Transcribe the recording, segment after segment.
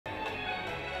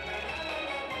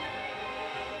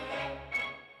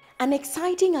An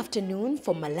exciting afternoon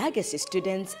for Malagasy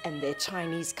students and their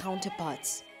Chinese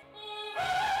counterparts.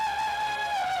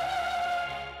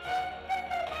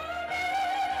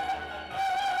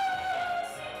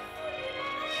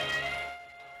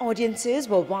 Audiences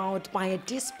were wowed by a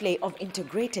display of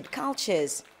integrated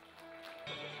cultures.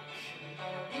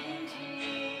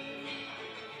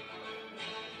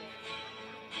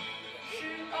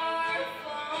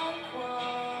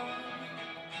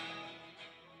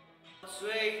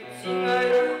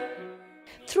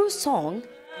 Through song,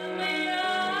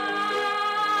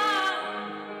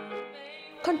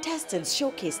 contestants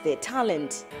showcased their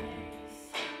talent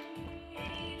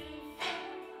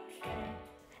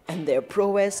and their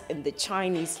prowess in the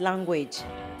Chinese language.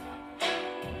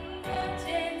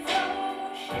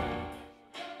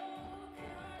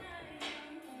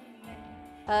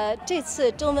 The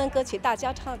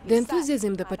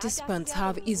enthusiasm the participants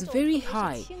have is very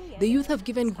high. The youth have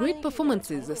given great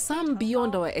performances, some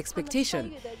beyond our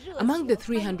expectation. Among the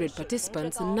 300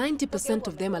 participants, 90%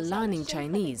 of them are learning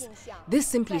Chinese. This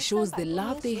simply shows the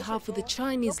love they have for the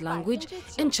Chinese language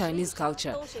and Chinese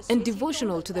culture, and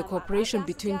devotional to the cooperation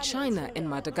between China and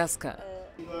Madagascar.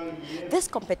 This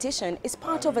competition is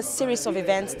part of a series of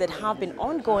events that have been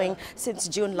ongoing since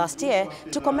June last year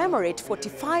to commemorate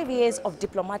 45 years of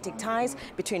diplomatic ties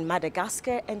between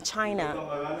Madagascar and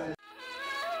China.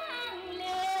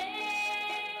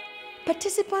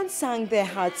 Participants sang their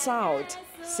hearts out,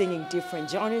 singing different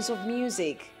genres of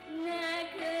music.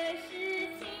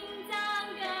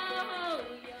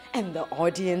 And the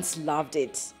audience loved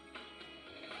it.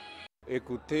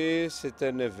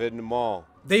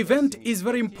 The event is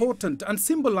very important and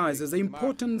symbolizes the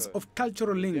importance of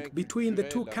cultural link between the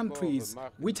two countries,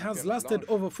 which has lasted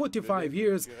over 45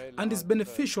 years and is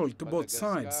beneficial to both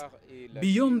sides.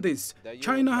 Beyond this,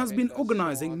 China has been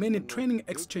organizing many training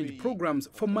exchange programs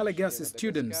for Malagasy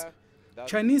students.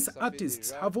 Chinese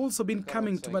artists have also been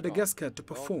coming to Madagascar to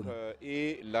perform.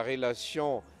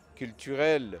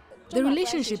 The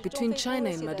relationship between China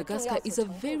and Madagascar is a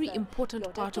very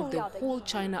important part of the whole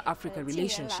China-Africa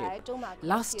relationship.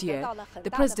 Last year, the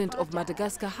president of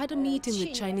Madagascar had a meeting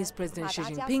with Chinese President Xi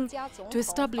Jinping to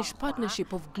establish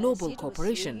partnership of global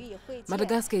cooperation.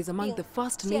 Madagascar is among the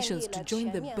first nations to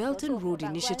join the Belt and Road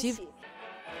Initiative.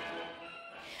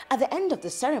 At the end of the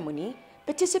ceremony,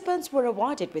 participants were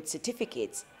awarded with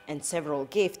certificates and several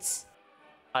gifts.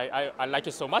 I like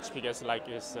it so much because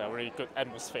it's a really good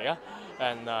atmosphere,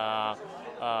 and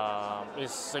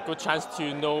it's a good chance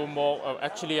to know more.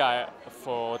 Actually,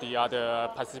 for the other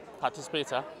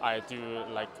participants, I do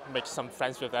make some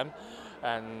friends with them,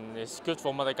 and it's good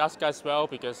for Madagascar as well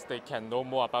because they can know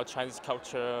more about Chinese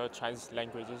culture, Chinese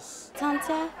languages.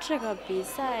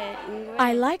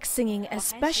 I like singing,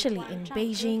 especially in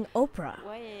Beijing opera.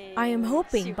 I am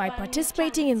hoping by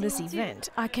participating in this event,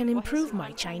 I can improve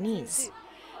my Chinese.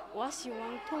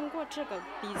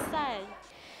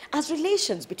 As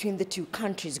relations between the two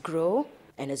countries grow,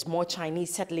 and as more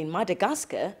Chinese settle in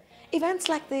Madagascar, events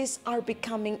like this are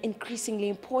becoming increasingly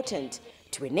important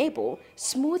to enable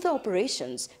smoother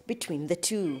operations between the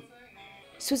two.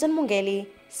 Susan Mongeli,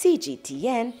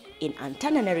 CGTN in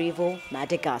Antananarivo,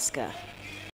 Madagascar.